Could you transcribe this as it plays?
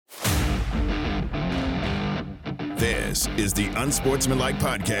This is the Unsportsmanlike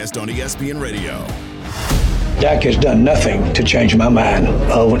Podcast on ESPN Radio. Dak has done nothing to change my mind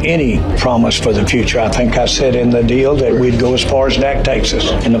of any promise for the future. I think I said in the deal that we'd go as far as Dak takes us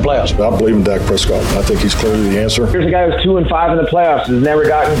in the playoffs. I believe in Dak Prescott. I think he's clearly the answer. Here's a guy who's 2-5 in the playoffs, has never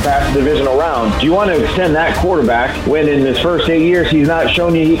gotten past the divisional round. Do you want to extend that quarterback when in his first 8 years he's not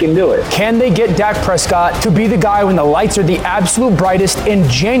shown you he can do it? Can they get Dak Prescott to be the guy when the lights are the absolute brightest in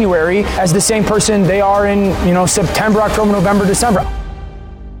January as the same person they are in, September, October, November, December?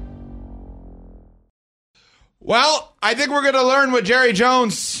 Well, I think we're going to learn what Jerry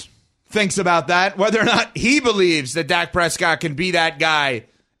Jones thinks about that, whether or not he believes that Dak Prescott can be that guy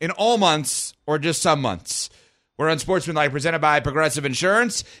in all months or just some months. We're Unsportsmanlike, presented by Progressive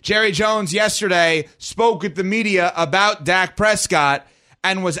Insurance. Jerry Jones yesterday spoke with the media about Dak Prescott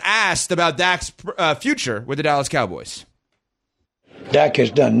and was asked about Dak's future with the Dallas Cowboys. Dak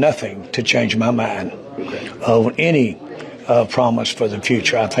has done nothing to change my mind of any promise for the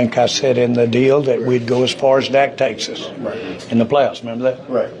future. I think I said in the deal that we'd go as far as Dak takes us in the playoffs. Remember that?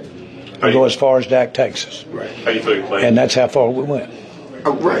 Right. We'd go as far as Dak takes us. Right. How you feel you playing? And that's how far we went.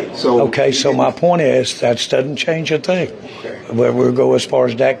 Oh, right. So my point is that doesn't change a thing. Okay. We'll go as far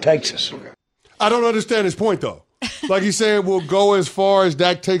as Dak takes us. I don't understand his point, though. Like he's saying, we'll go as far as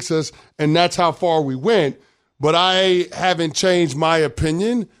Dak takes us, and that's how far we went. But I haven't changed my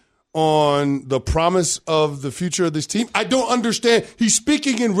opinion on the promise of the future of this team. I don't understand. He's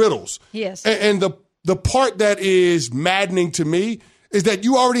speaking in riddles. Yes. And the part that is maddening to me is that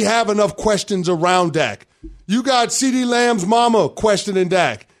you already have enough questions around Dak. You got CeeDee Lamb's mama questioning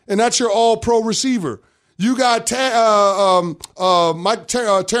Dak, and that's your all-pro receiver. You got Terrence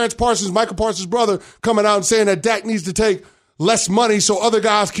Parsons, Michael Parsons' brother, coming out and saying that Dak needs to take less money so other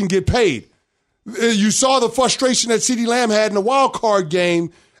guys can get paid. You saw the frustration that CeeDee Lamb had in the wild card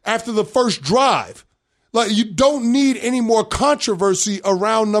game after the first drive. Like, you don't need any more controversy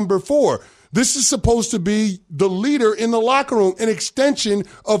around number 4. This is supposed to be the leader in the locker room, an extension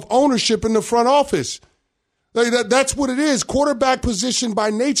of ownership in the front office. Like, that's what it is. Quarterback position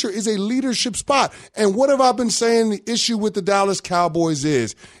by nature is a leadership spot. And what have I been saying the issue with the Dallas Cowboys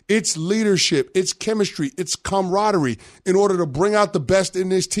is? It's leadership, it's chemistry, it's camaraderie in order to bring out the best in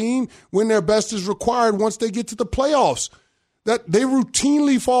this team when their best is required once they get to the playoffs. That they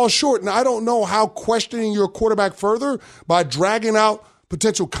routinely fall short. And I don't know how questioning your quarterback further by dragging out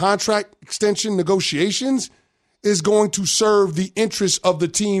potential contract extension negotiations is going to serve the interests of the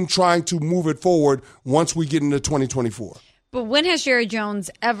team trying to move it forward once we get into 2024. But when has Jerry Jones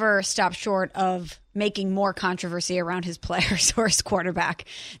ever stopped short of making more controversy around his players or his quarterback?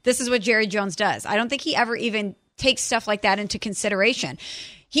 This is what Jerry Jones does. I don't think he ever even takes stuff like that into consideration.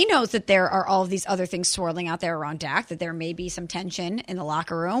 He knows that there are all of these other things swirling out there around Dak, that there may be some tension in the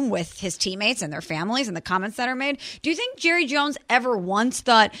locker room with his teammates and their families and the comments that are made. Do you think Jerry Jones ever once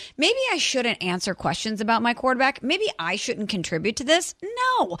thought, maybe I shouldn't answer questions about my quarterback? Maybe I shouldn't contribute to this?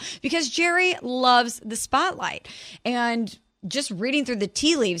 No, because Jerry loves the spotlight. And just reading through the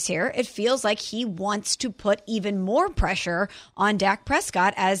tea leaves here, it feels like he wants to put even more pressure on Dak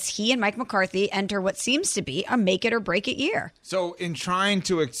Prescott as he and Mike McCarthy enter what seems to be a make-it-or-break-it year. So in trying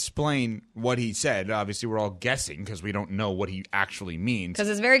to explain what he said, obviously we're all guessing because we don't know what he actually means. Because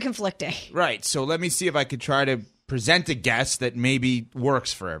it's very conflicting. Right. So let me see if I could try to present a guess that maybe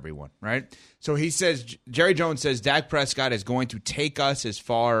works for everyone, right? So he says, Jerry Jones says Dak Prescott is going to take us as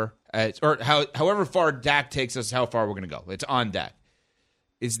far however far Dak takes us, how far we're going to go. It's on Dak.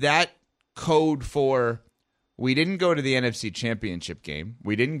 Is that code for we didn't go to the NFC Championship game?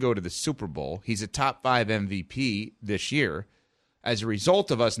 We didn't go to the Super Bowl. He's a top 5 MVP this year. As a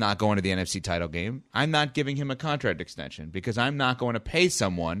result of us not going to the NFC title game, I'm not giving him a contract extension because I'm not going to pay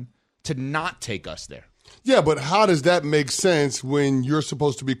someone to not take us there. Yeah, but how does that make sense when you're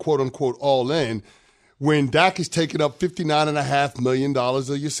supposed to be quote-unquote all in when Dak is taking up $59.5 million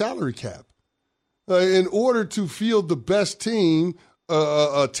of your salary cap? In order to field the best team,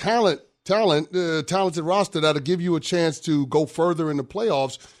 a talented roster that'll give you a chance to go further in the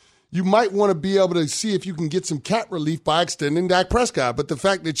playoffs, you might want to be able to see if you can get some cap relief by extending Dak Prescott. But the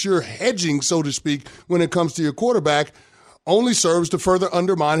fact that you're hedging, so to speak, when it comes to your quarterback only serves to further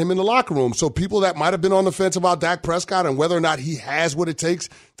undermine him in the locker room. So people that might have been on the fence about Dak Prescott and whether or not he has what it takes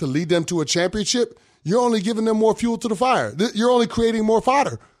to lead them to a championship, you're only giving them more fuel to the fire. You're only creating more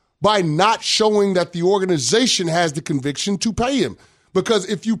fodder by not showing that the organization has the conviction to pay him. Because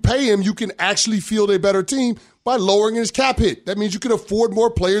if you pay him, you can actually field a better team by lowering his cap hit. That means you can afford more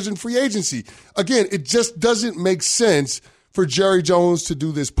players in free agency. Again, it just doesn't make sense for Jerry Jones to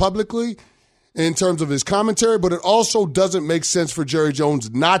do this publicly. in terms of his commentary, but it also doesn't make sense for Jerry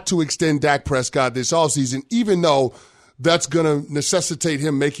Jones not to extend Dak Prescott this offseason, even though that's going to necessitate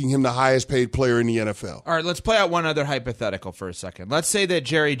him making him the highest paid player in the NFL. All right, let's play out one other hypothetical for a second. Let's say that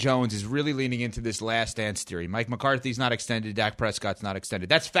Jerry Jones is really leaning into this last dance theory. Mike McCarthy's not extended, Dak Prescott's not extended.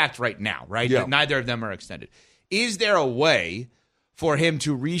 That's fact right now, right? Yeah. Neither of them are extended. Is there a way for him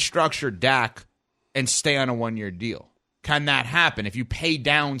to restructure Dak and stay on a one-year deal? Can that happen if you pay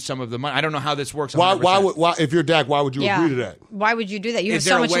down some of the money? I don't know how this works. Why, if you're Dak, why would you agree to that? Why would you do that? You have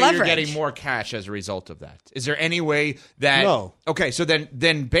so much leverage. Is there a way leverage. you're getting more cash as a result of that? Is there any way that... No. Okay, so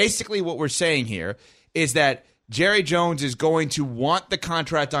then basically what we're saying here is that Jerry Jones is going to want the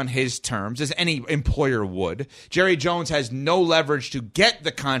contract on his terms, as any employer would. Jerry Jones has no leverage to get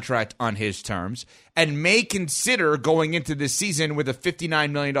the contract on his terms and may consider going into this season with a $59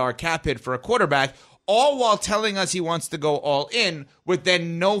 million cap hit for a quarterback, all while telling us he wants to go all in, with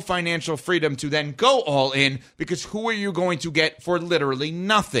then no financial freedom to then go all in, because who are you going to get for literally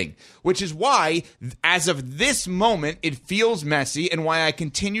nothing? Which is why, as of this moment, it feels messy, and why I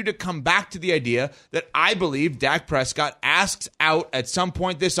continue to come back to the idea that I believe Dak Prescott asks out at some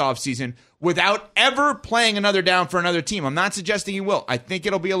point this offseason without ever playing another down for another team. I'm not suggesting he will. I think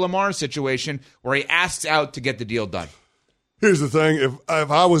it'll be a Lamar situation where he asks out to get the deal done. Here's the thing.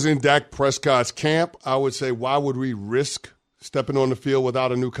 If I was in Dak Prescott's camp, I would say, why would we risk stepping on the field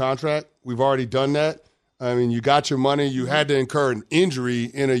without a new contract? We've already done that. I mean, you got your money. You had to incur an injury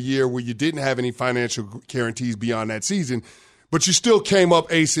in a year where you didn't have any financial guarantees beyond that season, but you still came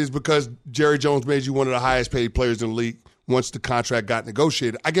up aces because Jerry Jones made you one of the highest paid players in the league once the contract got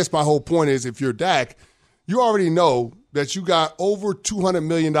negotiated. I guess my whole point is, if you're Dak, you already know that you got over $200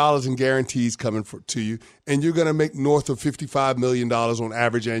 million in guarantees coming to you, and you're going to make north of $55 million on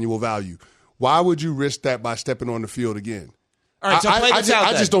average annual value. Why would you risk that by stepping on the field again? All right, so play this out.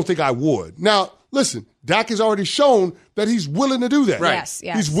 I just don't think I would. Now, listen, Dak has already shown that he's willing to do that. Right. Yes.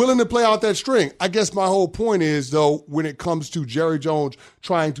 He's willing to play out that string. I guess my whole point is, though, when it comes to Jerry Jones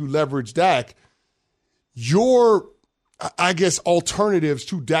trying to leverage Dak, your, I guess, alternatives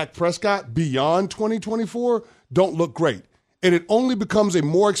to Dak Prescott beyond 2024 don't look great. And it only becomes a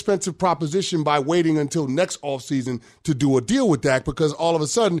more expensive proposition by waiting until next offseason to do a deal with Dak, because all of a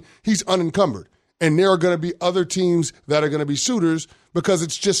sudden he's unencumbered. And there are going to be other teams that are going to be suitors because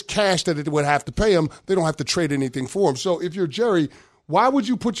it's just cash that it would have to pay him. They don't have to trade anything for him. So if you're Jerry, why would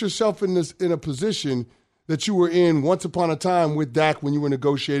you put yourself in a position that you were in once upon a time with Dak when you were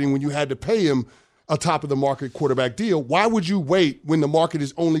negotiating, when you had to pay him a top-of-the-market quarterback deal? Why would you wait when the market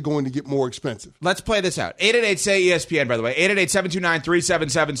is only going to get more expensive? Let's play this out. 888-SAY-ESPN, by the way.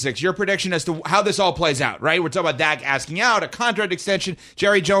 888-729-3776. Your prediction as to how this all plays out, right? We're talking about Dak asking out, a contract extension,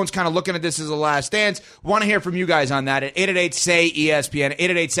 Jerry Jones kind of looking at this as a last dance. Want to hear from you guys on that at 888-SAY-ESPN,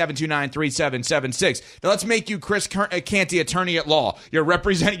 888-729-3776. Now let's make you Chris Canty, attorney at law. You're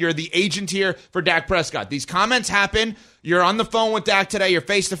the agent here for Dak Prescott. These comments happen. You're on the phone with Dak today. You're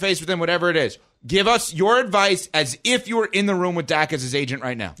face-to-face with him, whatever it is. Give us your advice as if you were in the room with Dak as his agent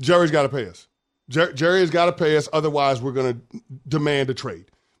right now. Jerry's got to pay us. Jerry has got to pay us. Otherwise, we're going to demand a trade,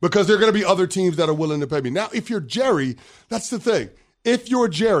 because there are going to be other teams that are willing to pay me. Now, if you're Jerry, that's the thing. If you're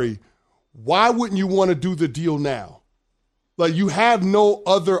Jerry, why wouldn't you want to do the deal now? Like, you have no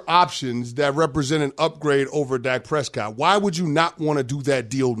other options that represent an upgrade over Dak Prescott. Why would you not want to do that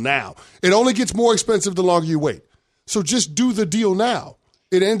deal now? It only gets more expensive the longer you wait. So just do the deal now.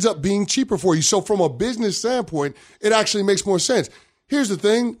 It ends up being cheaper for you. So from a business standpoint, it actually makes more sense. Here's the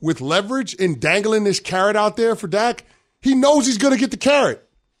thing with leverage and dangling this carrot out there for Dak. He knows he's going to get the carrot.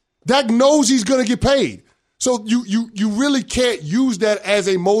 Dak knows he's going to get paid. So you really can't use that as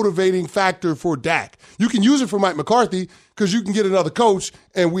a motivating factor for Dak. You can use it for Mike McCarthy because you can get another coach,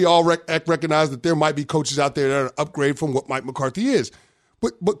 and we all recognize that there might be coaches out there that are an upgrade from what Mike McCarthy is.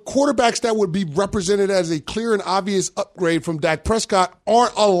 But quarterbacks that would be represented as a clear and obvious upgrade from Dak Prescott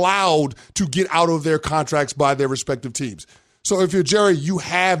aren't allowed to get out of their contracts by their respective teams. So if you're Jerry, you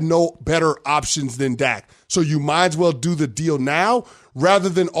have no better options than Dak. So you might as well do the deal now rather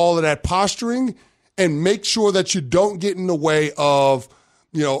than all of that posturing, and make sure that you don't get in the way of,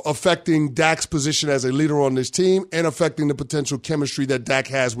 affecting Dak's position as a leader on this team and affecting the potential chemistry that Dak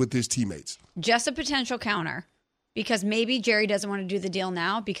has with his teammates. Just a potential counter. Because maybe Jerry doesn't want to do the deal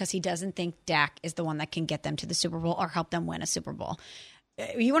now because he doesn't think Dak is the one that can get them to the Super Bowl or help them win a Super Bowl.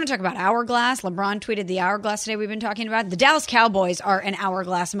 You want to talk about hourglass? LeBron tweeted the hourglass today we've been talking about. The Dallas Cowboys are in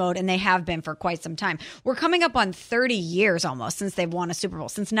hourglass mode, and they have been for quite some time. We're coming up on 30 years almost since they've won a Super Bowl,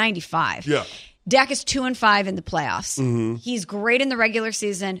 since 95. Yeah. Dak is 2-5 in the playoffs. Mm-hmm. He's great in the regular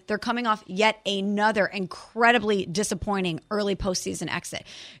season. They're coming off yet another incredibly disappointing early postseason exit.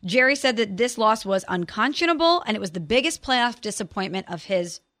 Jerry said that this loss was unconscionable and it was the biggest playoff disappointment of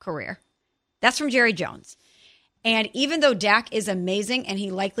his career. That's from Jerry Jones. And even though Dak is amazing and he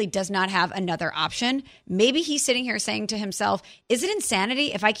likely does not have another option, maybe he's sitting here saying to himself, is it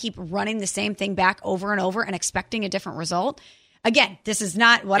insanity if I keep running the same thing back over and over and expecting a different result? Again, this is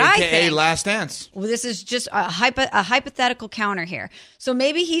not what I think. AKA last dance. Well, this is just a hypothetical counter here. So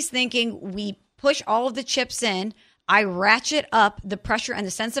maybe he's thinking we push all of the chips in. I ratchet up the pressure and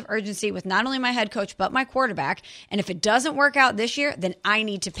the sense of urgency with not only my head coach, but my quarterback. And if it doesn't work out this year, then I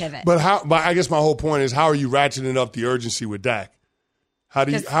need to pivot. But I guess my whole point is, how are you ratcheting up the urgency with Dak? How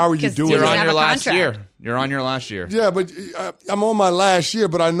are you doing You're that? on your last year. You're on your last year. Yeah, but I'm on my last year,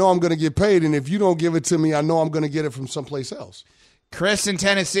 but I know I'm going to get paid. And if you don't give it to me, I know I'm going to get it from someplace else. Chris in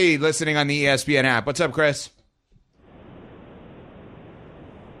Tennessee, listening on the ESPN app. What's up, Chris?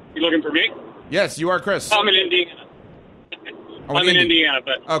 You looking for me? Yes, you are, Chris. I'm in Indiana. I'm in Indiana,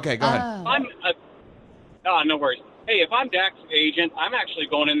 but okay, go ahead. No worries. Hey, if I'm Dak's agent, I'm actually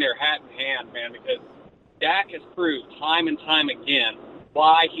going in there hat in hand, man, because Dak has proved time and time again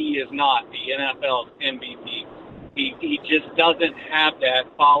why he is not the NFL's MVP. He just doesn't have that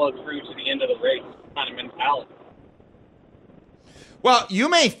follow through to the end of the race kind of mentality. Well, you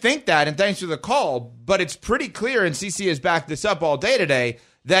may think that, and thanks for the call, but it's pretty clear, and CC has backed this up all day today,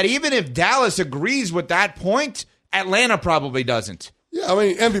 that even if Dallas agrees with that point, Atlanta probably doesn't. Yeah, I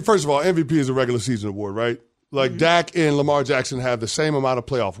mean, first of all, MVP is a regular season award, right? Like, Dak and Lamar Jackson have the same amount of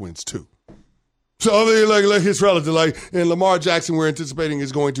playoff wins, too. So, I mean, like it's relative. And Lamar Jackson, we're anticipating,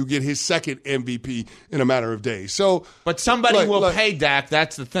 is going to get his second MVP in a matter of days. So, but somebody will pay Dak.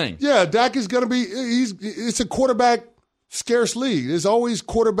 That's the thing. Yeah, Dak is going to be. It's a quarterback scarce league. There's always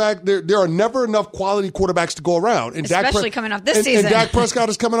quarterback. There are never enough quality quarterbacks to go around. And especially coming off this season. And Dak Prescott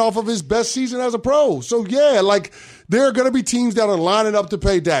is coming off of his best season as a pro. So, yeah, there are going to be teams that are lining up to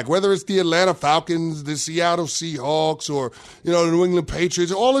pay Dak, whether it's the Atlanta Falcons, the Seattle Seahawks, or, the New England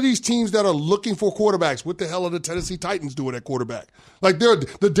Patriots, all of these teams that are looking for quarterbacks. What the hell are the Tennessee Titans doing at quarterback? They're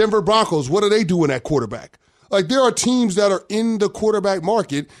the Denver Broncos. What are they doing at quarterback? There are teams that are in the quarterback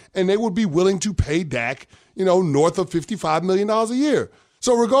market, and they would be willing to pay Dak, north of $55 million a year.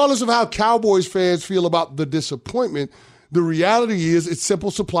 So regardless of how Cowboys fans feel about the disappointment, the reality is it's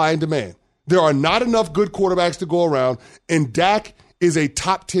simple supply and demand. There are not enough good quarterbacks to go around, and Dak is a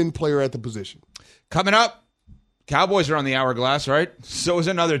top 10 player at the position. Coming up, Cowboys are on the hourglass, right? So is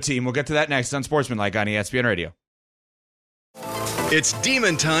another team. We'll get to that next on Sportsmanlike on ESPN Radio. It's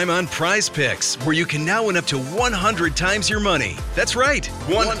Demon Time on Prize Picks, where you can now win up to 100 times your money. That's right,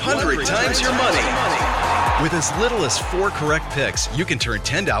 100 times your money. With as little as 4 correct picks, you can turn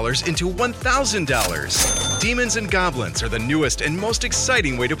 $10 into $1,000. Demons and Goblins are the newest and most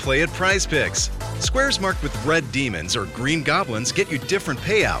exciting way to play at Prize Picks. Squares marked with red demons or green goblins get you different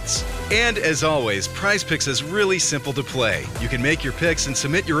payouts. And as always, Prize Picks is really simple to play. You can make your picks and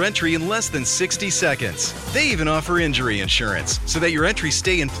submit your entry in less than 60 seconds. They even offer injury insurance, so that your entries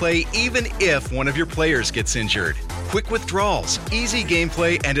stay in play even if one of your players gets injured. Quick withdrawals, easy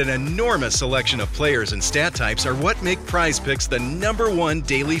gameplay, and an enormous selection of players and stat types are what make Prize Picks the #1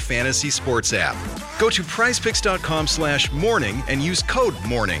 daily fantasy sports app. Go to prizepicks.com/morning and use code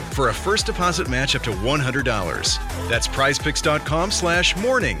MORNING for a first deposit match up to $100. That's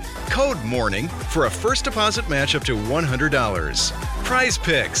prizepicks.com/morning. Code MORNING for a first deposit match up to $100. Prize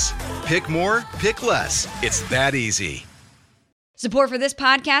Picks. Pick more, pick less. It's that easy. Support for this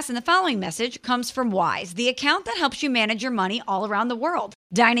podcast and the following message comes from Wise, the account that helps you manage your money all around the world.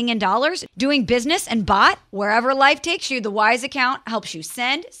 Dining in dollars, doing business and bot, wherever life takes you, the Wise account helps you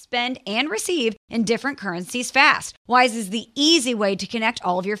send, spend, and receive in different currencies fast. Wise is the easy way to connect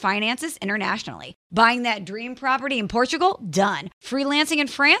all of your finances internationally. Buying that dream property in Portugal? Done. Freelancing in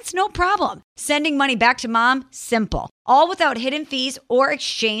France? No problem. Sending money back to mom? Simple. All without hidden fees or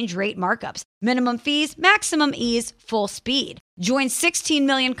exchange rate markups. Minimum fees, maximum ease, full speed. Join 16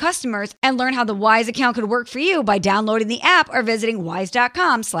 million customers and learn how the Wise account could work for you by downloading the app or visiting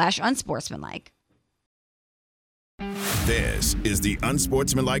wise.com/unsportsmanlike. This is the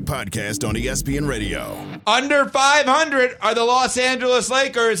Unsportsmanlike podcast on ESPN Radio. Under 500 are the Los Angeles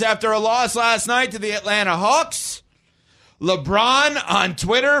Lakers after a loss last night to the Atlanta Hawks. LeBron on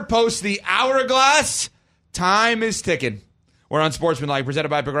Twitter posts the hourglass. Time is ticking. We're on Sportsmanlike, presented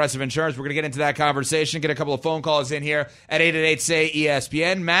by Progressive Insurance. We're going to get into that conversation, get a couple of phone calls in here at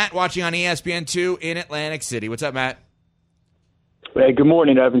 888-SAY-ESPN. Matt, watching on ESPN2 in Atlantic City. What's up, Matt? Hey, good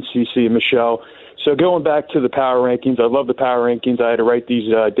morning, Evan, CC, and Michelle. So going back to the power rankings, I love the power rankings. I had to write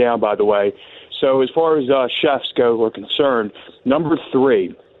these down, by the way. So as far as chefs go are concerned, number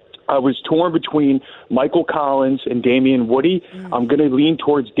 3, I was torn between Michael Collins and Damian Woody. I'm going to lean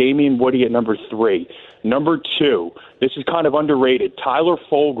towards Damian Woody at number 3. Number 2, this is kind of underrated, Tyler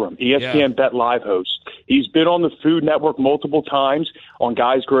Fulgham, ESPN Bet Live host. He's been on the Food Network multiple times on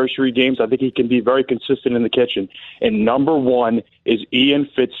Guys Grocery Games. I think he can be very consistent in the kitchen. And number 1 is Ian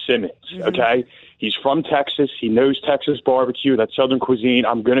Fitzsimmons, okay? He's from Texas. He knows Texas barbecue, that Southern cuisine.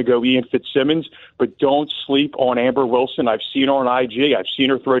 I'm going to go Ian Fitzsimmons, but don't sleep on Amber Wilson. I've seen her on IG. I've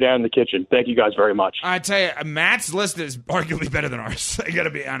seen her throw down in the kitchen. Thank you guys very much. I tell you, Matt's list is arguably better than ours. I got to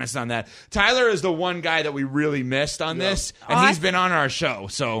be honest on that. Tyler is the one guy that we really missed on this, and he's been on our show.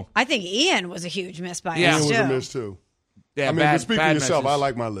 So I think Ian was a huge miss by us, Ian was a miss, too. Yeah, I mean, but speaking of yourself, I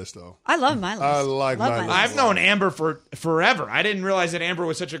like my list, though. I love my list. I like my list. I've known Amber for forever. I didn't realize that Amber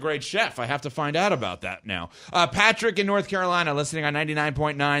was such a great chef. I have to find out about that now. Patrick in North Carolina, listening on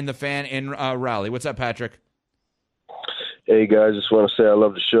 99.9 The Fan in Raleigh. What's up, Patrick? Hey, guys. Just want to say I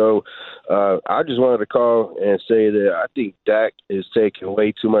love the show. I just wanted to call and say that I think Dak is taking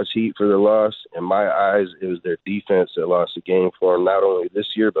way too much heat for the loss. In my eyes, it was their defense that lost the game for him, not only this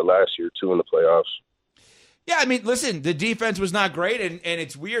year, but last year, too, in the playoffs. Yeah, I mean, listen, the defense was not great, and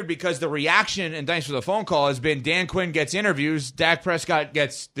it's weird because the reaction, and thanks for the phone call, has been Dan Quinn gets interviews, Dak Prescott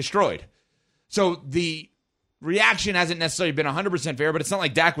gets destroyed. So the reaction hasn't necessarily been 100% fair, but it's not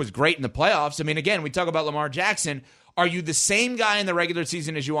like Dak was great in the playoffs. I mean, again, we talk about Lamar Jackson. Are you the same guy in the regular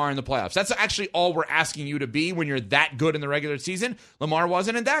season as you are in the playoffs? That's actually all we're asking you to be when you're that good in the regular season. Lamar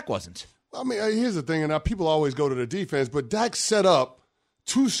wasn't and Dak wasn't. I mean, here's the thing, and people always go to the defense, but Dak set up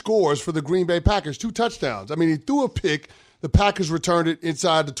 2 scores for the Green Bay Packers, 2 touchdowns. I mean, he threw a pick. The Packers returned it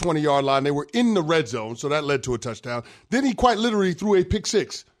inside the 20-yard line. They were in the red zone, so that led to a touchdown. Then he quite literally threw a pick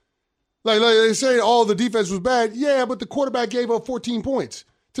 6. Like they say, the defense was bad. Yeah, but the quarterback gave up 14 points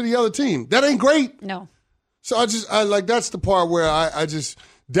to the other team. That ain't great. No. So that's the part where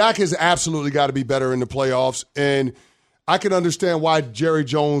Dak has absolutely got to be better in the playoffs. And I can understand why Jerry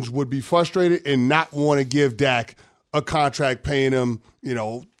Jones would be frustrated and not want to give Dak a contract paying him,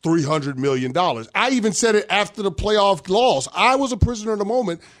 $300 million. I even said it after the playoff loss. I was a prisoner in the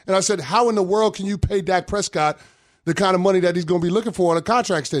moment, and I said, how in the world can you pay Dak Prescott the kind of money that he's going to be looking for on a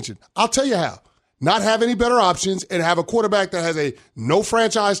contract extension? I'll tell you how. Not have any better options and have a quarterback that has a no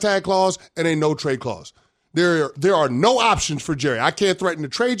franchise tag clause and a no trade clause. There are no options for Jerry. I can't threaten to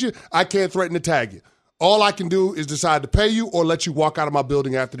trade you. I can't threaten to tag you. All I can do is decide to pay you or let you walk out of my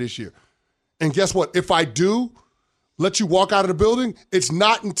building after this year. And guess what? If I do let you walk out of the building, it's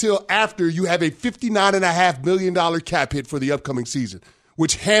not until after you have a $59.5 million cap hit for the upcoming season,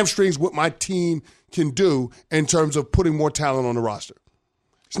 which hamstrings what my team can do in terms of putting more talent on the roster.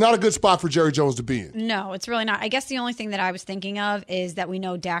 It's not a good spot for Jerry Jones to be in. No, it's really not. I guess the only thing that I was thinking of is that we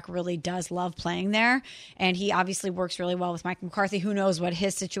know Dak really does love playing there, and he obviously works really well with Mike McCarthy. Who knows what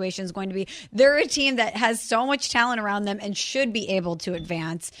his situation is going to be. They're a team that has so much talent around them and should be able to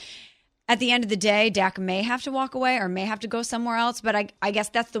advance. At the end of the day, Dak may have to walk away or may have to go somewhere else. But I guess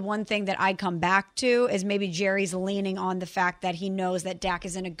that's the one thing that I come back to is maybe Jerry's leaning on the fact that he knows that Dak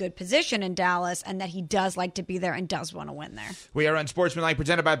is in a good position in Dallas and that he does like to be there and does want to win there. We are on Sportsmanlike,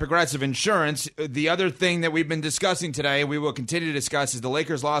 presented by Progressive Insurance. The other thing that we've been discussing today, we will continue to discuss, is the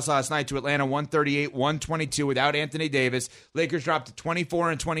Lakers lost last night to Atlanta 138-122 without Anthony Davis. Lakers dropped to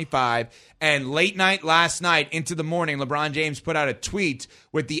 24-25. And late night last night into the morning, LeBron James put out a tweet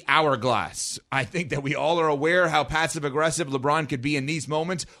with the hourglass. I think that we all are aware how passive-aggressive LeBron could be in these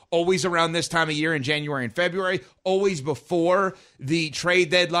moments, always around this time of year in January and February, always before the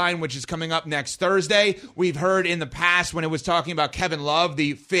trade deadline, which is coming up next Thursday. We've heard in the past when it was talking about Kevin Love,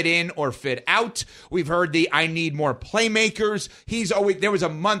 the fit in or fit out. We've heard the I need more playmakers. There was a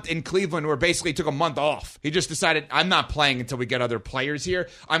month in Cleveland where basically took a month off. He just decided, I'm not playing until we get other players here.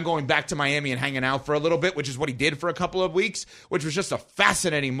 I'm going back to Miami and hanging out for a little bit, which is what he did for a couple of weeks, which was just a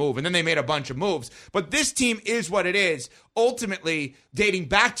fascinating move. And then they made a bunch of moves. But this team is what it is. Ultimately, dating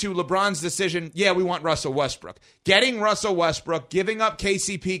back to LeBron's decision, we want Russell Westbrook. Getting Russell Westbrook, giving up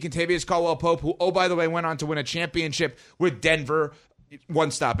KCP, Kentavious Caldwell-Pope, who, oh, by the way, went on to win a championship with Denver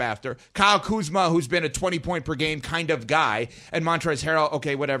one stop after. Kyle Kuzma, who's been a 20-point-per-game kind of guy, and Montrezl Harrell,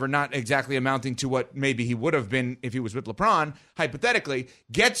 okay, whatever, not exactly amounting to what maybe he would have been if he was with LeBron, hypothetically,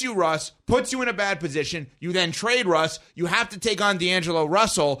 gets you Russ, puts you in a bad position, you then trade Russ, you have to take on D'Angelo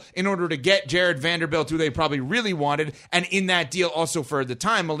Russell in order to get Jared Vanderbilt, who they probably really wanted, and in that deal also for the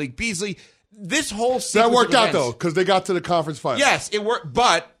time, Malik Beasley. This whole sequence that worked out, though, because they got to the conference final. Yes, it worked,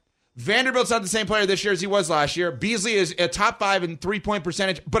 but Vanderbilt's not the same player this year as he was last year. Beasley is a top 5 in three-point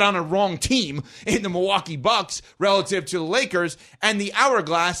percentage, but on a wrong team in the Milwaukee Bucks relative to the Lakers. And the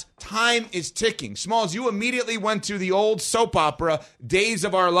hourglass, time is ticking. Smalls, you immediately went to the old soap opera, Days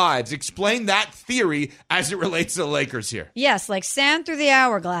of Our Lives. Explain that theory as it relates to the Lakers here. Yes, like sand through the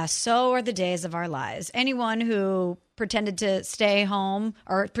hourglass, so are the days of our lives. Anyone who pretended to stay home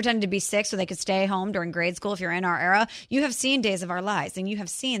or pretended to be sick so they could stay home during grade school, if you're in our era, you have seen Days of Our Lives, and you have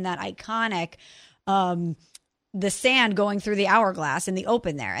seen that iconic the sand going through the hourglass in the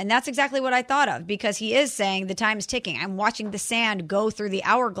open there. And that's exactly what I thought of, because he is saying the time is ticking. I'm watching the sand go through the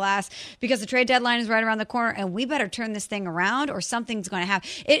hourglass because the trade deadline is right around the corner, and we better turn this thing around or something's going to happen.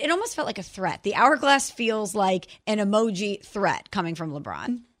 It almost felt like a threat. The hourglass feels like an emoji threat coming from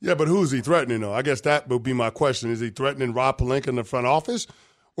LeBron. Yeah, but who is he threatening, though? I guess that would be my question. Is he threatening Rob Pelinka in the front office,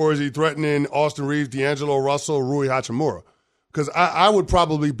 or is he threatening Austin Reeves, D'Angelo Russell, Rui Hachimura? Because I would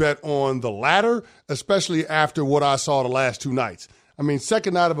probably bet on the latter, especially after what I saw the last two nights. I mean,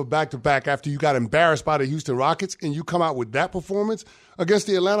 second night of a back-to-back after you got embarrassed by the Houston Rockets and you come out with that performance against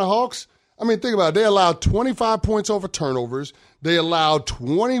the Atlanta Hawks. I mean, think about it. They allowed 25 points over turnovers. They allowed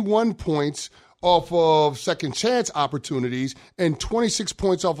 21 points off of second chance opportunities and 26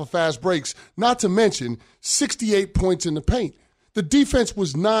 points off of fast breaks, not to mention 68 points in the paint. The defense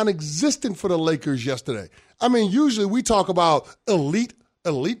was non-existent for the Lakers yesterday. I mean, usually we talk about elite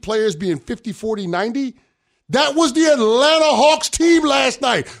players being 50, 40, 90. That was the Atlanta Hawks team last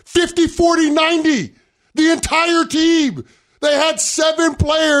night, 50, 40, 90. The entire team. They had 7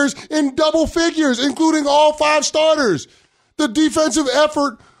 players in double figures, including all 5 starters. The defensive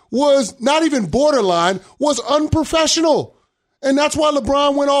effort was not even borderline, was unprofessional. And that's why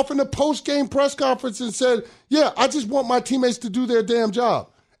LeBron went off in the post-game press conference and said, yeah, I just want my teammates to do their damn job.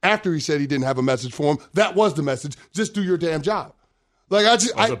 After he said he didn't have a message for him, that was the message. Just do your damn job. Like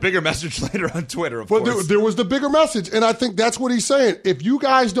There's a bigger message later on Twitter, of course. There was the bigger message, and I think that's what he's saying. If you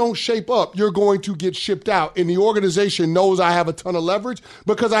guys don't shape up, you're going to get shipped out. And the organization knows I have a ton of leverage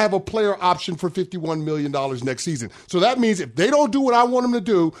because I have a player option for $51 million next season. So that means if they don't do what I want them to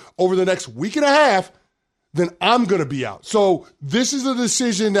do over the next week and a half, then I'm going to be out. So this is a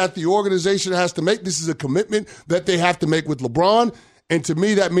decision that the organization has to make. This is a commitment that they have to make with LeBron. And to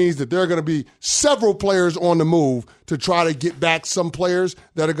me, that means that there are going to be several players on the move to try to get back some players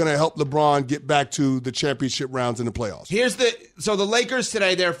that are going to help LeBron get back to the championship rounds in the playoffs. So the Lakers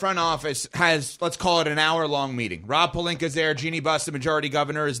today, their front office has, let's call it an hour-long meeting. Rob Pelinka's there. Jeannie Buss, the majority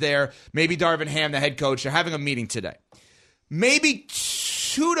governor, is there. Maybe Darvin Ham, the head coach. They're having a meeting today. Maybe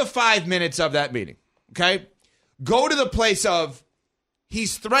 2 to 5 minutes of that meeting, okay, go to the place of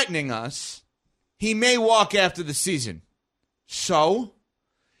he's threatening us. He may walk after the season. So,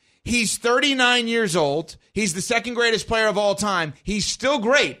 he's 39 years old. He's the second greatest player of all time. He's still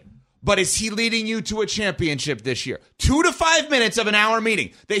great, but is he leading you to a championship this year? 2 to 5 minutes of an hour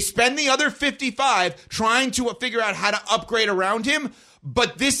meeting. They spend the other 55 trying to figure out how to upgrade around him,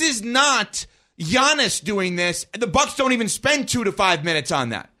 but this is not Giannis doing this. The Bucks don't even spend 2 to 5 minutes on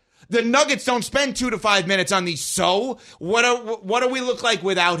that. The Nuggets don't spend 2 to 5 minutes on these. So, what do we look like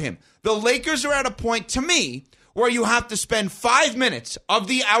without him? The Lakers are at a point, to me, where you have to spend 5 minutes of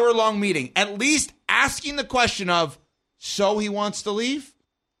the hour-long meeting at least asking the question of, so he wants to leave?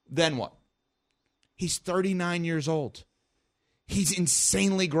 Then what? He's 39 years old. He's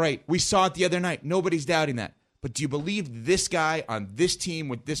insanely great. We saw it the other night. Nobody's doubting that. But do you believe this guy on this team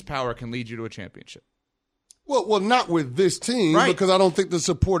with this power can lead you to a championship? Well, not with this team, right, because I don't think the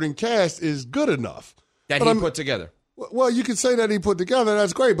supporting cast is good enough. That he put together. Well, you could say that he put together.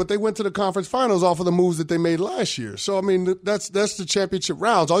 That's great, but they went to the conference finals off of the moves that they made last year. So, I mean, that's the championship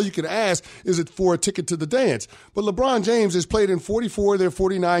rounds. All you can ask is it for a ticket to the dance. But LeBron James has played in 44 of their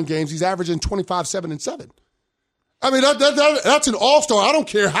 49 games. He's averaging 25, 7, and 7. I mean, that's an all-star. I don't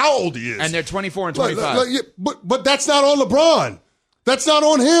care how old he is. And they're 24 and 25. But that's not on LeBron. That's not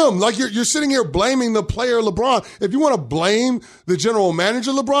on him. Like, you're sitting here blaming the player LeBron. If you want to blame the general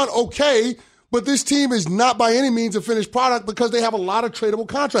manager LeBron, okay. But this team is not by any means a finished product because they have a lot of tradable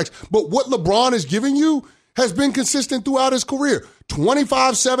contracts. But what LeBron is giving you has been consistent throughout his career.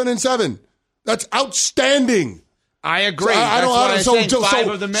 25, 7, and 7. That's outstanding. I agree.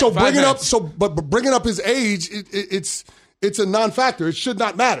 But bringing up his age, it's a non-factor. It should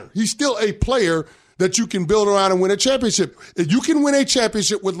not matter. He's still a player that you can build around and win a championship. You can win a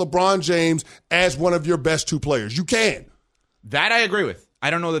championship with LeBron James as one of your best 2 players. You can. That I agree with. I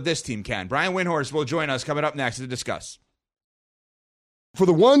don't know that this team can. Brian Windhorst will join us coming up next to discuss. For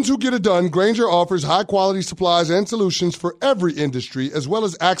the ones who get it done, Grainger offers high-quality supplies and solutions for every industry, as well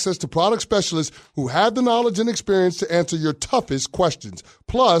as access to product specialists who have the knowledge and experience to answer your toughest questions.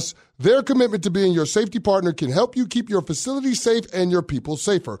 Plus, their commitment to being your safety partner can help you keep your facility safe and your people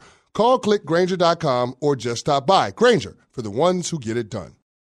safer. Call, click Grainger.com, or just stop by. Grainger, for the ones who get it done.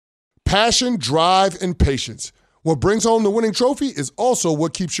 Passion, drive, and patience. What brings home the winning trophy is also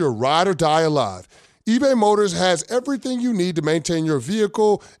what keeps your ride or die alive. eBay Motors has everything you need to maintain your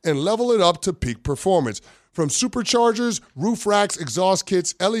vehicle and level it up to peak performance. From superchargers, roof racks, exhaust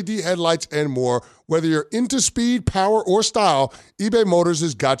kits, LED headlights, and more, whether you're into speed, power, or style, eBay Motors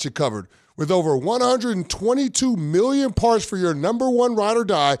has got you covered. With over 122 million parts for your number one ride or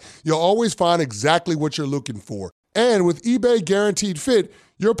die, you'll always find exactly what you're looking for. And with eBay Guaranteed Fit,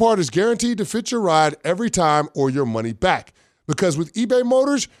 your part is guaranteed to fit your ride every time or your money back. Because with eBay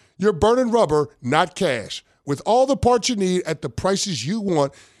Motors, you're burning rubber, not cash. With all the parts you need at the prices you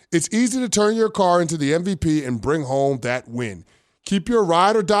want, it's easy to turn your car into the MVP and bring home that win. Keep your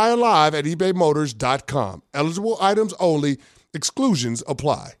ride or die alive at ebaymotors.com. Eligible items only. Exclusions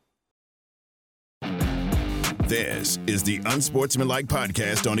apply. This is the Unsportsmanlike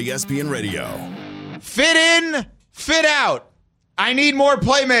Podcast on ESPN Radio. Fit in, fit out. I need more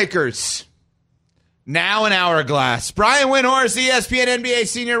playmakers. Now an hourglass. Brian Windhorst, ESPN NBA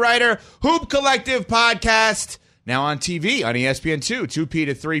senior writer, Hoop Collective podcast. Now on TV on ESPN2, 2P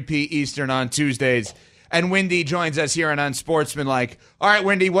to 3P Eastern on Tuesdays. And Windy joins us here on Unsportsmanlike. All right,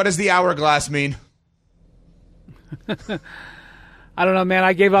 Windy, what does the hourglass mean? I don't know, man.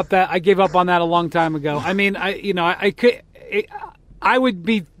 I gave up on that a long time ago. I mean, I could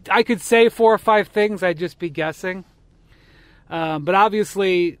say 4 or 5 things. I'd just be guessing. But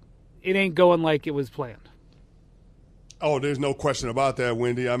obviously, it ain't going like it was planned. Oh, there's no question about that,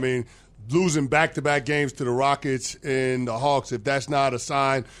 Wendy. I mean, losing back-to-back games to the Rockets and the Hawks, if that's not a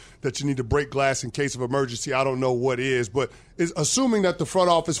sign that you need to break glass in case of emergency, I don't know what is. But assuming that the front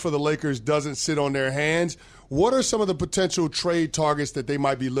office for the Lakers doesn't sit on their hands, what are some of the potential trade targets that they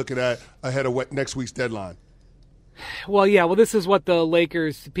might be looking at ahead of next week's deadline? Well, yeah. Well, this is what the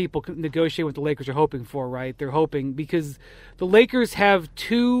Lakers people negotiating with the Lakers are hoping for, right? They're hoping because the Lakers have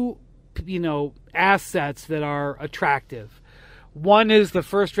 2, assets that are attractive. One is the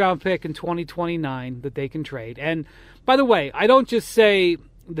first-round pick in 2029 that they can trade. And by the way, I don't just say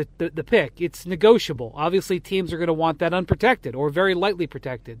the pick. It's negotiable. Obviously, teams are going to want that unprotected or very lightly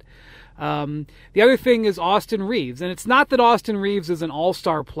protected. The other thing is Austin Reeves. And it's not that Austin Reeves is an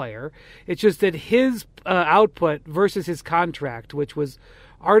all-star player. It's just that his output versus his contract, which was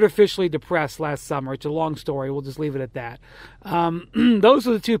artificially depressed last summer. It's a long story. We'll just leave it at that. Those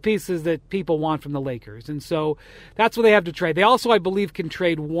are the 2 pieces that people want from the Lakers. And so that's what they have to trade. They also, I believe, can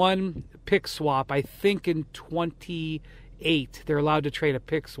trade 1 pick swap. I think in 28, they're allowed to trade a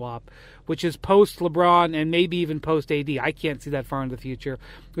pick swap, which is post-LeBron and maybe even post-AD. I can't see that far into the future,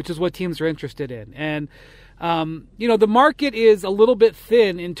 which is what teams are interested in. And, the market is a little bit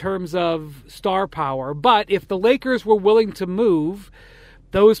thin in terms of star power. But if the Lakers were willing to move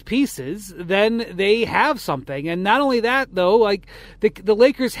those pieces, then they have something. And not only that, though, like the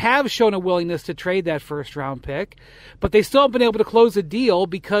Lakers have shown a willingness to trade that first-round pick, but they still haven't been able to close a deal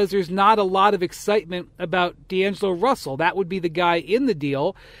because there's not a lot of excitement about D'Angelo Russell. That would be the guy in the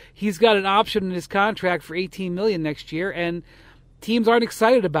deal. He's got an option in his contract for $18 million next year, and teams aren't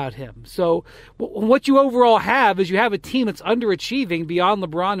excited about him. So what you overall have is you have a team that's underachieving beyond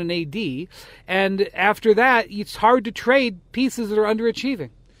LeBron and AD. And after that, it's hard to trade pieces that are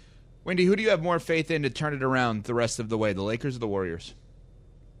underachieving. Wendy, who do you have more faith in to turn it around the rest of the way, the Lakers or the Warriors?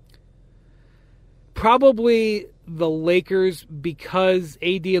 Probably the Lakers because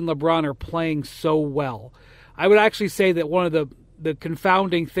AD and LeBron are playing so well. I would actually say that one of the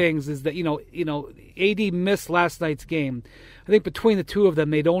confounding things is that, AD missed last night's game. I think between the 2 of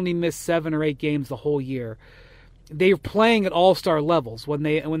them, they'd only missed 7 or 8 games the whole year. They're playing at all-star levels. When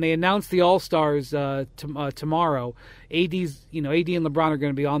they announce the all-stars tomorrow, AD and LeBron are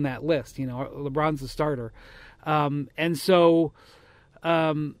going to be on that list. LeBron's the starter. And so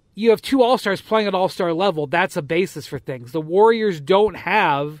you have 2 all-stars playing at all-star level. That's a basis for things. The Warriors don't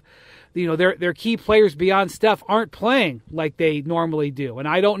have their key players beyond Steph aren't playing like they normally do. And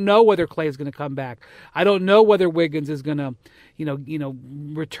I don't know whether Clay is going to come back. I don't know whether Wiggins is going to,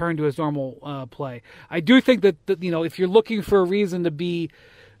 return to his normal play. I do think that, if you're looking for a reason to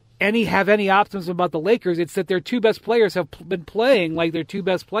have any optimism about the Lakers, it's that their 2 best players have been playing like their 2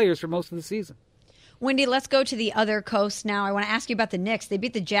 best players for most of the season. Wendy, let's go to the other coast now. I want to ask you about the Knicks. They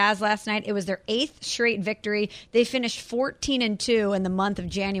beat the Jazz last night. It was their 8th straight victory. They finished 14-2 in the month of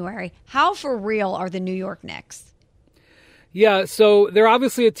January. How for real are the New York Knicks? Yeah, so they're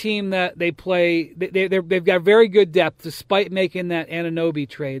obviously a team that they play. They've got very good depth, despite making that Anunoby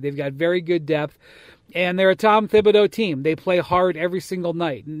trade. They've got very good depth, and they're a Tom Thibodeau team. They play hard every single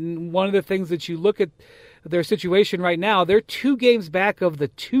night. And one of the things that you look at their situation right now, they're 2 games back of the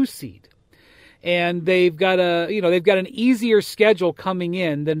 2 seed. and they've got an easier schedule coming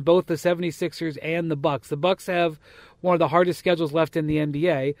in than both the 76ers and the Bucks. The Bucks have one of the hardest schedules left in the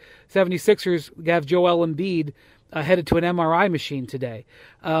NBA. 76ers have Joel Embiid headed to an MRI machine today.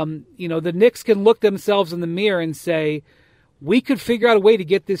 The Knicks can look themselves in the mirror and say, we could figure out a way to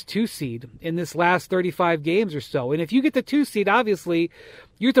get this 2 seed in this last 35 games or so. And if you get the 2 seed, obviously,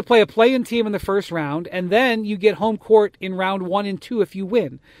 you have to play a play-in team in the first round, and then you get home court in round 1 and 2 if you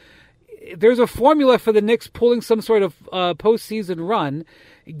win. There's a formula for the Knicks pulling some sort of postseason run.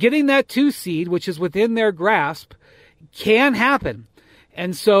 Getting that 2 seed, which is within their grasp, can happen.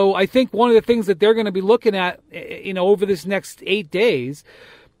 And so I think one of the things that they're going to be looking at, over this next 8 days,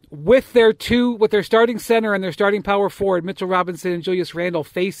 with their starting center and their starting power forward, Mitchell Robinson and Julius Randle,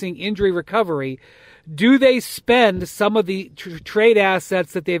 facing injury recovery, do they spend some of the trade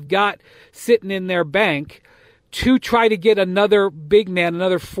assets that they've got sitting in their bank to try to get another big man,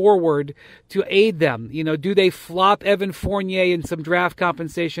 another forward to aid them? Do they flop Evan Fournier in some draft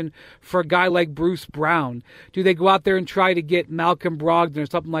compensation for a guy like Bruce Brown? Do they go out there and try to get Malcolm Brogdon or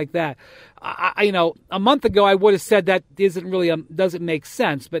something like that? A month ago I would have said that doesn't make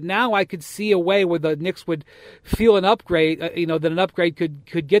sense, but now I could see a way where the Knicks would feel an upgrade, that an upgrade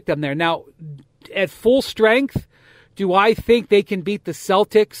could get them there. Now, at full strength, do I think they can beat the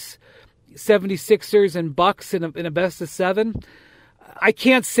Celtics, 76ers, and Bucks in a best of 7? I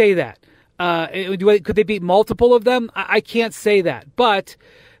can't say that. Could they beat multiple of them? I can't say that. But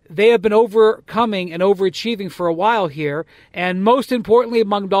they have been overcoming and overachieving for a while here. And most importantly,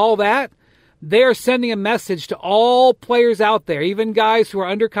 among all that, they are sending a message to all players out there, even guys who are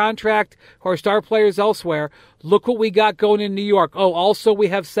under contract, who are star players elsewhere. Look what we got going in New York. Oh, also we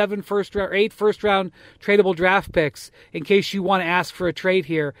have 8 first-round tradable draft picks in case you want to ask for a trade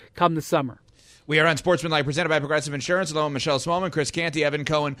here come the summer. We are on Sportsmanlike, presented by Progressive Insurance, along with Michelle Smallman, Chris Canty, Evan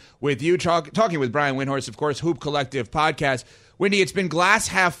Cohen, with you, talking with Brian Windhorst, of course, Hoop Collective podcast. Wendy, it's been glass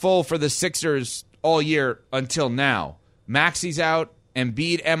half full for the Sixers all year until now. Maxi's out.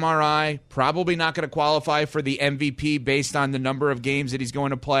 Embiid MRI, probably not going to qualify for the MVP based on the number of games that he's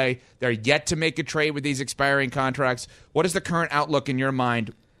going to play. They're yet to make a trade with these expiring contracts. What is the current outlook in your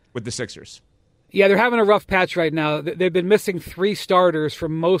mind with the Sixers? Yeah, they're having a rough patch right now. They've been missing 3 starters for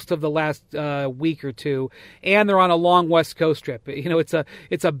most of the last week or two, and they're on a long West Coast trip.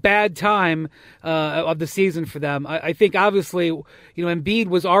 It's a bad time of the season for them. I think obviously, Embiid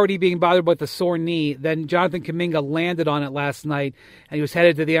was already being bothered with a sore knee. Then Jonathan Kuminga landed on it last night, and he was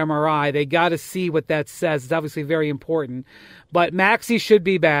headed to the MRI. They got to see what that says. It's obviously very important. But Maxey should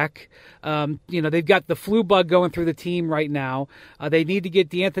be back. They've got the flu bug going through the team right now. They need to get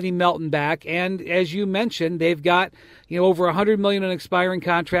DeAnthony Melton back. And as you mentioned, they've got over $100 million in expiring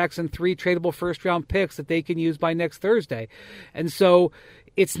contracts and 3 tradable first-round picks that they can use by next Thursday. And so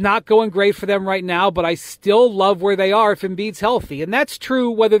it's not going great for them right now, but I still love where they are if Embiid's healthy. And that's true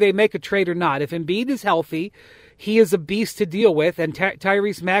whether they make a trade or not. If Embiid is healthy, he is a beast to deal with, and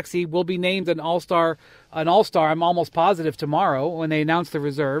Tyrese Maxey will be named an all-star, I'm almost positive, tomorrow when they announce the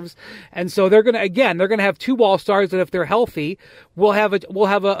reserves. And so they're going to have 2 all-stars that if they're healthy, we'll have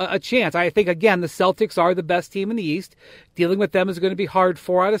a chance. I think, again, the Celtics are the best team in the East. Dealing with them is going to be hard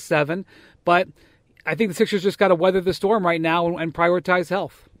 4 out of 7, but I think the Sixers just got to weather the storm right now and prioritize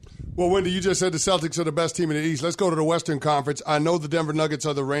health. Well, Wendy, you just said the Celtics are the best team in the East. Let's go to the Western Conference. I know the Denver Nuggets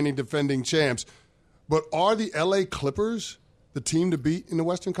are the reigning defending champs, but are the L.A. Clippers the team to beat in the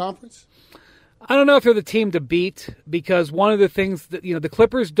Western Conference? I don't know if they're the team to beat, because one of the things that, the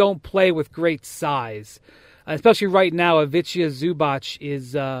Clippers don't play with great size, especially right now. Ivica Zubac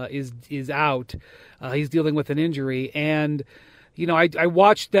is out. He's dealing with an injury, and I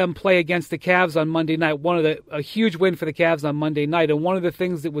watched them play against the Cavs on Monday night. A huge win for the Cavs on Monday night, and one of the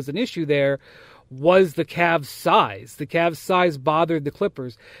things that was an issue there was the Cavs' size. The Cavs' size bothered the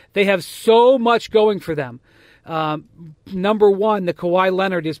Clippers. They have so much going for them. Number one, the Kawhi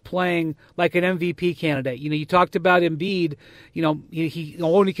Leonard is playing like an MVP candidate. You talked about Embiid. He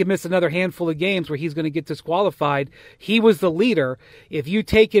only can miss another handful of games where he's going to get disqualified. He was the leader. If you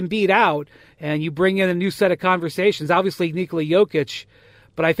take Embiid out and you bring in a new set of conversations, obviously Nikola Jokic,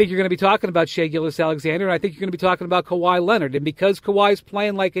 but I think you're going to be talking about Shai Gilgeous-Alexander, and I think you're going to be talking about Kawhi Leonard. And because Kawhi's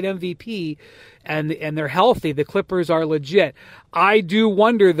playing like an MVP and they're healthy, the Clippers are legit. I do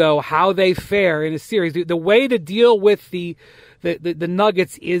wonder, though, how they fare in a series. The way to deal with the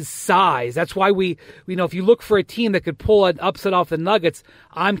Nuggets is size. That's why if you look for a team that could pull an upset off the Nuggets,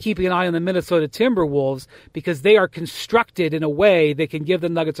 I'm keeping an eye on the Minnesota Timberwolves, because they are constructed in a way that can give the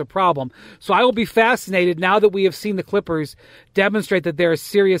Nuggets a problem. So I will be fascinated now that we have seen the Clippers demonstrate that they're a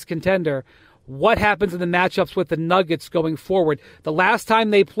serious contender. what happens in the matchups with the Nuggets going forward. The last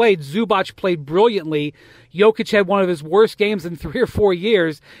time they played, Zubac played brilliantly. Jokic had one of his worst games in 3 or 4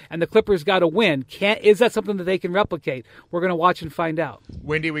 years, and the Clippers got a win. Is that something that they can replicate? We're going to watch and find out.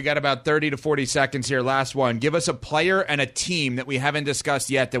 Wendy, we got about 30 to 40 seconds here. Last one. Give us a player and a team that we haven't discussed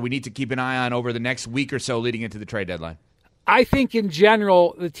yet that we need to keep an eye on over the next week or so leading into the trade deadline. I think in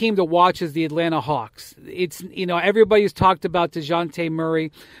general, the team to watch is the Atlanta Hawks. It's, everybody's talked about DeJounte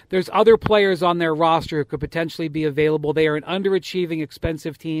Murray. There's other players on their roster who could potentially be available. They are an underachieving,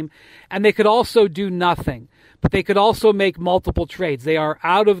 expensive team, and they could also do nothing. But they could also make multiple trades. They are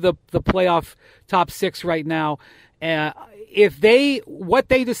out of the playoff top 6 right now. What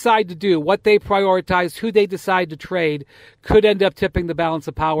they decide to do, what they prioritize, who they decide to trade, could end up tipping the balance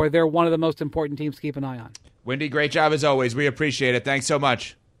of power. They're one of the most important teams to keep an eye on. Wendy, great job as always. We appreciate it. Thanks so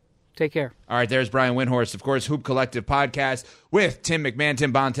much. Take care. All right, there's Brian Windhorst, of course, Hoop Collective podcast with Tim McMahon,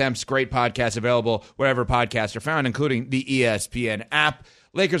 Tim Bontemps. Great podcast available wherever podcasts are found, including the ESPN app.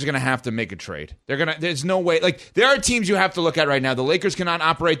 Lakers are going to have to make a trade. There's no way. There are teams you have to look at right now. The Lakers cannot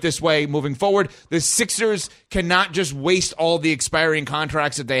operate this way moving forward. The Sixers cannot just waste all the expiring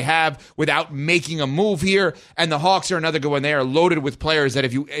contracts that they have without making a move here. And the Hawks are another good one. They are loaded with players that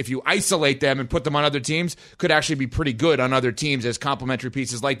if you isolate them and put them on other teams, could actually be pretty good on other teams as complementary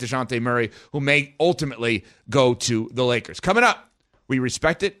pieces like DeJounte Murray, who may ultimately go to the Lakers. Coming up, we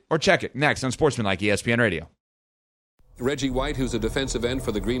respect it or check it. Next on Sportsmanlike ESPN Radio. Reggie White, who's a defensive end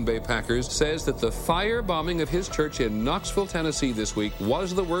for the Green Bay Packers, says that the firebombing of his church in Knoxville, Tennessee this week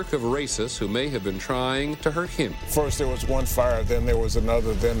was the work of racists who may have been trying to hurt him. First there was one fire, then there was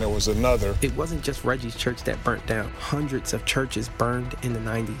another, then there was another. It wasn't just Reggie's church that burnt down. Hundreds of churches burned in the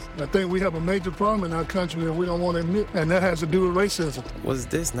 90s. I think we have a major problem in our country that we don't want to admit, and that has to do with racism. Was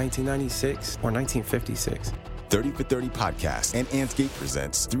this 1996 or 1956? 30 for 30 podcast and Anscape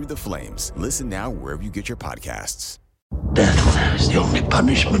presents Through the Flames. Listen now wherever you get your podcasts. Death is the only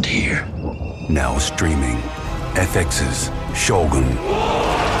punishment here. Now streaming, FX's Shogun.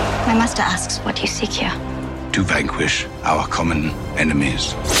 My master asks what you seek here. To vanquish our common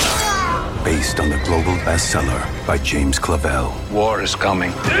enemies. Based on the global bestseller by James Clavell. War is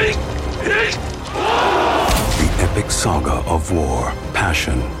coming. The epic saga of war,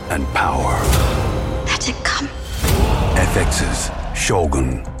 passion, and power. Let it come. FX's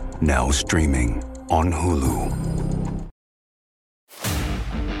Shogun. Now streaming on Hulu.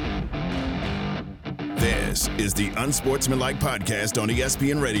 This is the Unsportsmanlike podcast on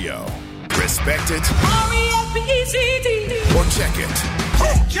ESPN Radio. Respect it or check it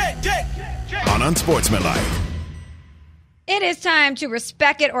on Unsportsmanlike. It is time to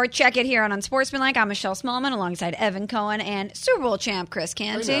respect it or check it here on Unsportsmanlike. I'm Michelle Smallman alongside Evan Cohen and Super Bowl champ Chris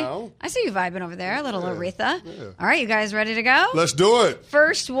Canty. I see you vibing over there, a little Aretha. Yeah. All right, you guys ready to go? Let's do it.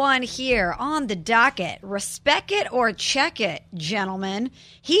 First one here on the docket. Respect it or check it, gentlemen.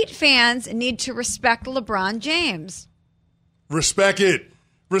 Heat fans need to respect LeBron James. Respect it.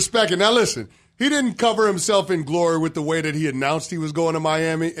 Respect it. Now listen, he didn't cover himself in glory with the way that he announced he was going to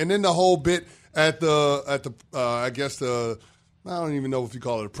Miami, and then the whole bit at the I don't even know if you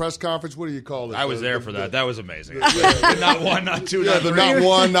call it a press conference. What do you call it? I was there for that. That was the not one, not two, not three. Not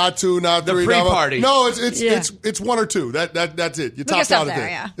one, not two, not three. The pre-party. No, it's one or two. That's it. You topped out of there.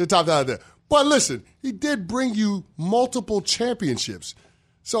 Yeah. You topped out of there. But listen, he did bring you multiple championships.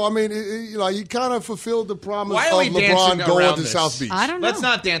 So, I mean, he kind of fulfilled the promise of LeBron going to South Beach. I don't know. Let's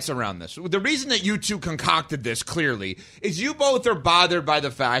not dance around this. The reason that you two concocted this, clearly, is you both are bothered by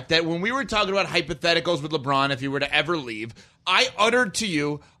the fact that when we were talking about hypotheticals with LeBron, if he were to ever leave, I uttered to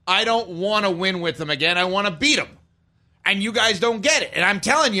you, I don't want to win with him again. I want to beat him. And you guys don't get it. And I'm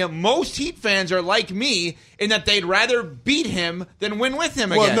telling you, most Heat fans are like me in that they'd rather beat him than win with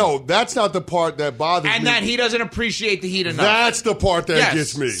him again. Well, no, that's not the part that bothers me. And that he doesn't appreciate the Heat enough. That's the part that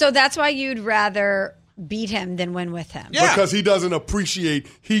gets me. So that's why you'd rather beat him than win with him. Yeah. Because he doesn't appreciate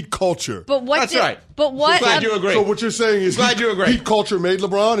Heat culture. But what That's right. But what? I'm glad you agree. So what you're saying is glad you agree. Heat culture made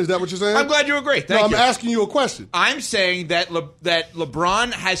LeBron? Is that what you're saying? I'm glad you agree. Thank you. I'm asking you a question. I'm saying that that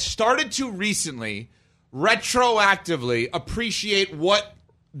LeBron has started to recently retroactively appreciate what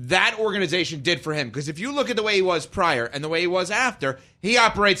that organization did for him. Because if you look at the way he was prior and the way he was after, he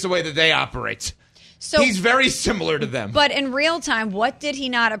operates the way that they operate. So he's very similar to them. But in real time, what did he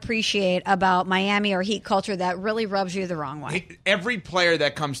not appreciate about Miami or Heat culture that really rubs you the wrong way? Every player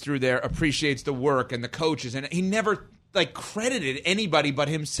that comes through there appreciates the work and the coaches, and he never credited anybody but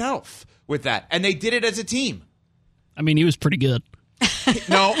himself with that. And they did it as a team. I mean, he was pretty good.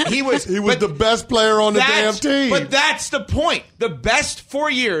 No, he was the best player on the damn team. But that's the point. The best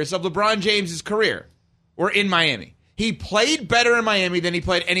 4 years of LeBron James' career were in Miami. He played better in Miami than he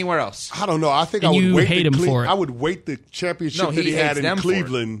played anywhere else. I don't know. I think And I would you wait hate him for it. I would weight the championship No, that he had hates them in for it.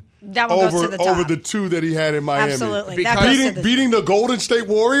 Cleveland That one goes to the top. over the 2 that he had in Miami. Absolutely. That goes to the Beating the Golden State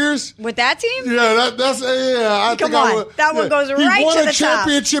Warriors? With that team? Yeah, I Come think I on. would. That one goes right He won to a the top.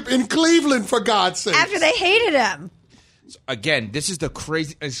 championship in Cleveland, for God's sake. After they hated him. Again, this is the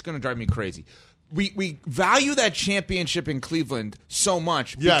crazy. It's going to drive me crazy. We value that championship in Cleveland so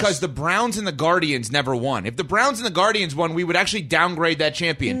much because the Browns and the Guardians never won. If the Browns and the Guardians won, we would actually downgrade that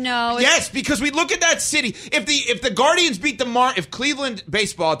champion. No. Yes, because we look at that city. If the Guardians beat if Cleveland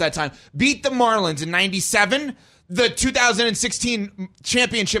baseball at that time beat the Marlins in '97, the 2016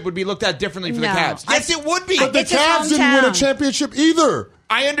 championship would be looked at differently for the Cavs. Yes, it would be. But the Cavs didn't win a championship either.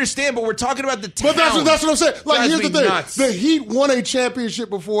 I understand, but we're talking about the town. But that's what I'm saying. Like, Drives here's the me thing. nuts. The Heat won a championship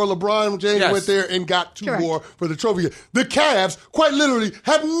before LeBron James went there and got 2 more for the trophy. The Cavs, quite literally,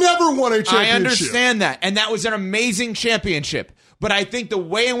 have never won a championship. I understand that, and that was an amazing championship. But I think the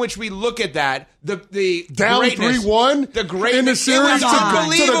way in which we look at that, the down greatness, 3-1 the greatness in the series it was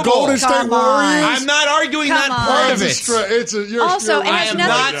unbelievable. to the Golden State Warriors. I'm not arguing that part of it. Also, it I has am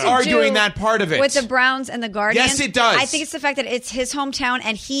nothing not to arguing do that part of it. With the Browns and the Guardians. Yes, it does. I think it's the fact that it's his hometown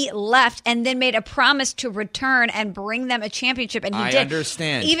and he left and then made a promise to return and bring them a championship, and he did. I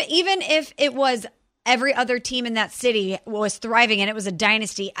understand. Even if it was every other team in that city was thriving and it was a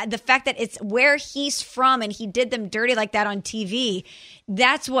dynasty, the fact that it's where he's from and he did them dirty like that on TV,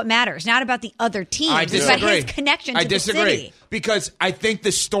 that's what matters. Not about the other teams. I disagree. It's about his connection to the city. Because I think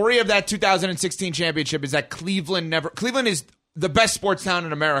the story of that 2016 championship is that Cleveland is the best sports town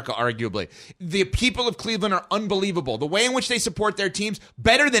in America, arguably. The people of Cleveland are unbelievable. The way in which they support their teams,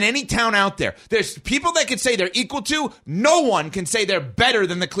 better than any town out there. There's people that can say they're equal to. No one can say they're better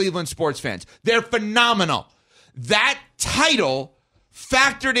than the Cleveland sports fans. They're phenomenal. That title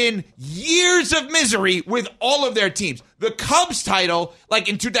factored in years of misery with all of their teams. The Cubs title, like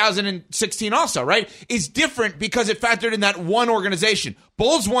in 2016 also, right, is different because it factored in that one organization.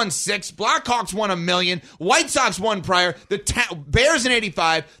 Bulls won 6, Blackhawks won 1 million, White Sox won prior, the Bears in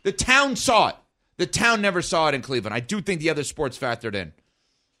 85. The town saw it. The town never saw it in Cleveland. I do think the other sports factored in.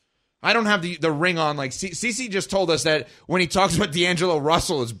 I don't have the ring on. Like CeCe just told us that when he talks about D'Angelo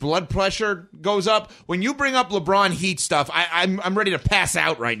Russell, his blood pressure goes up. When you bring up LeBron Heat stuff, I'm ready to pass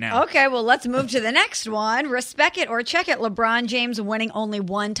out right now. Okay, well, let's move to the next one. Respect it or check it. LeBron James winning only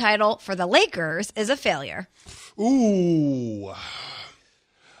 1 title for the Lakers is a failure. Ooh.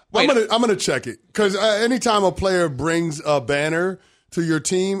 I'm gonna check it because anytime a player brings a banner to your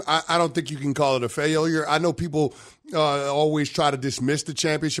team, I don't think you can call it a failure. I know people always try to dismiss the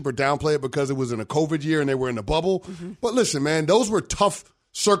championship or downplay it because it was in a COVID year and they were in a bubble. Mm-hmm. But listen, man, those were tough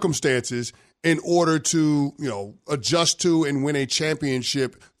circumstances in order to, adjust to and win a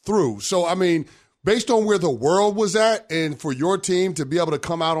championship through. So, I mean, based on where the world was at and for your team to be able to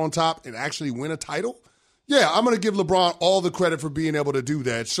come out on top and actually win a title, yeah, I'm going to give LeBron all the credit for being able to do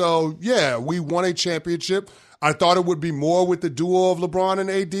that. So, yeah, we won a championship. I thought it would be more with the duo of LeBron and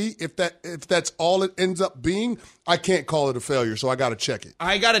AD. If that's all it ends up being, I can't call it a failure, so I got to check it.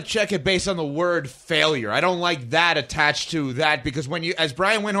 I got to check it based on the word failure. I don't like that attached to that because as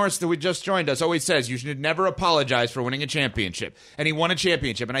Brian Windhorst, who just joined us, always says, you should never apologize for winning a championship. And he won a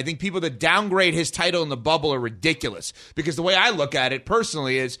championship. And I think people that downgrade his title in the bubble are ridiculous because the way I look at it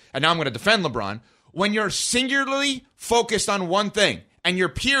personally is, and now I'm going to defend LeBron, when you're singularly focused on one thing, and your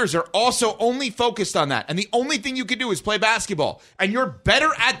peers are also only focused on that, and the only thing you can do is play basketball, and you're better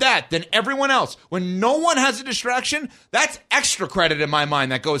at that than everyone else, when no one has a distraction, that's extra credit in my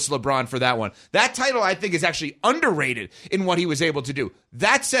mind that goes to LeBron for that one. That title, I think, is actually underrated in what he was able to do.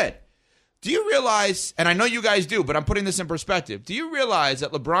 That said, do you realize, and I know you guys do, but I'm putting this in perspective, do you realize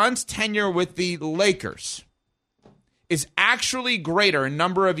that LeBron's tenure with the Lakers is actually greater in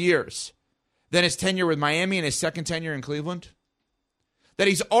number of years than his tenure with Miami and his second tenure in Cleveland? That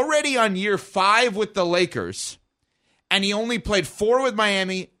he's already on year 5 with the Lakers, and he only played 4 with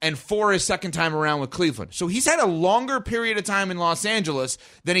Miami and 4 his second time around with Cleveland. So he's had a longer period of time in Los Angeles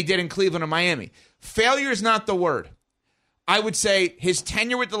than he did in Cleveland and Miami. Failure is not the word. I would say his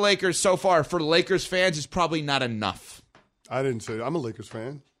tenure with the Lakers so far for Lakers fans is probably not enough. I didn't say that. I'm a Lakers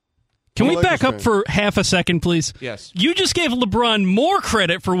fan. Can we back up for half a second, please? Yes. You just gave LeBron more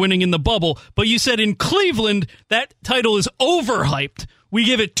credit for winning in the bubble, but you said in Cleveland that title is overhyped. We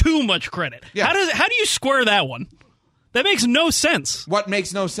give it too much credit. Yeah. How do you square that one? That makes no sense. What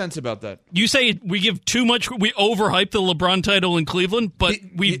makes no sense about that? You say we give too much, we overhype the LeBron title in Cleveland, but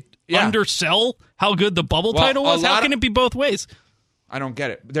we undersell how good the bubble title was? How can it be both ways? I don't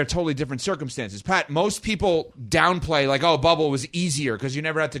get it. They're totally different circumstances. Pat, most people downplay like, oh, bubble was easier because you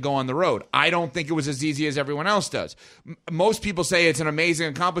never had to go on the road. I don't think it was as easy as everyone else does. Most people say it's an amazing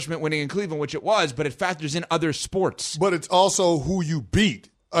accomplishment winning in Cleveland, which it was, but it factors in other sports. But it's also who you beat,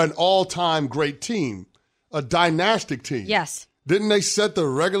 an all-time great team, a dynastic team. Yes. Didn't they set the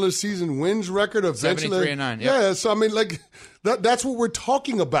regular season wins record eventually? 73-9, yeah. So, I mean, like, that's what we're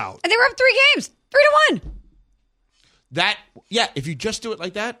talking about. And they were up 3 games, 3-1. If you just do it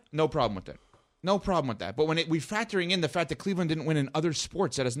like that, no problem with it. No problem with that. But when we're factoring in the fact that Cleveland didn't win in other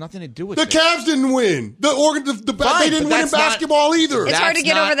sports, that has nothing to do with it. The Cavs didn't win. They didn't win in basketball either. It's hard to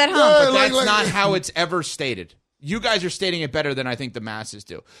get over that hump. But that's not how it's ever stated. You guys are stating it better than I think the masses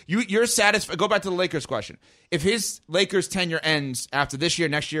do. You're satisfied. Go back to the Lakers question. If his Lakers tenure ends after this year,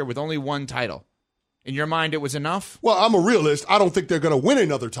 next year, with only one title, in your mind it was enough? Well, I'm a realist. I don't think they're going to win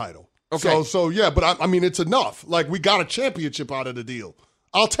another title. Okay. So yeah, but I mean, it's enough. Like, we got a championship out of the deal.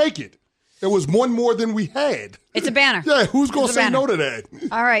 I'll take it. It was one more than we had. It's a banner. Yeah, who's going to say no to that?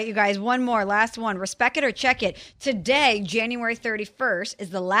 All right, you guys, one more, last one. Respect it or check it. Today, January 31st,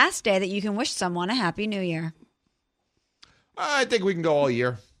 is the last day that you can wish someone a Happy New Year. I think we can go all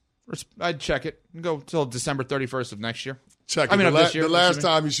year. I'd check it. Go till December 31st of next year. Check it. The last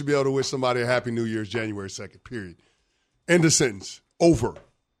time you should be able to wish somebody a Happy New Year is January 2nd, period. End of sentence. Over.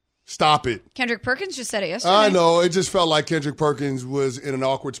 Stop it. Kendrick Perkins just said it yesterday. I know. It just felt like Kendrick Perkins was in an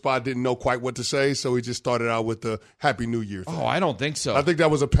awkward spot, didn't know quite what to say, so he just started out with the Happy New Year thing. Oh, I don't think so. I think that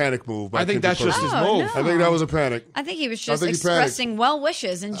was a panic move. I think that's just his move. I think that was a panic. I think he was just expressing well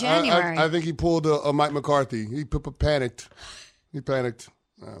wishes in January. I think he pulled a Mike McCarthy. He panicked. He panicked.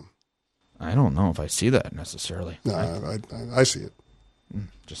 I don't know if I see that necessarily. No, I see it.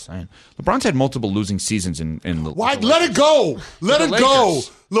 Just saying. LeBron's had multiple losing seasons in the Why? Let it go. Let it go.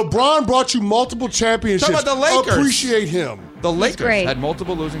 LeBron brought you multiple championships. Talk about the Lakers. Appreciate him. The Lakers had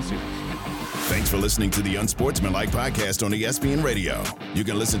multiple losing seasons. Thanks for listening to the Unsportsmanlike podcast on ESPN Radio. You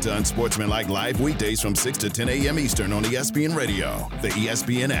can listen to Unsportsmanlike live weekdays from 6 to 10 a.m. Eastern on ESPN Radio, the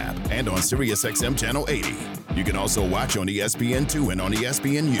ESPN app, and on SiriusXM Channel 80. You can also watch on ESPN2 and on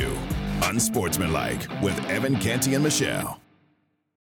ESPNU. Unsportsmanlike with Evan, Canty, and Michelle.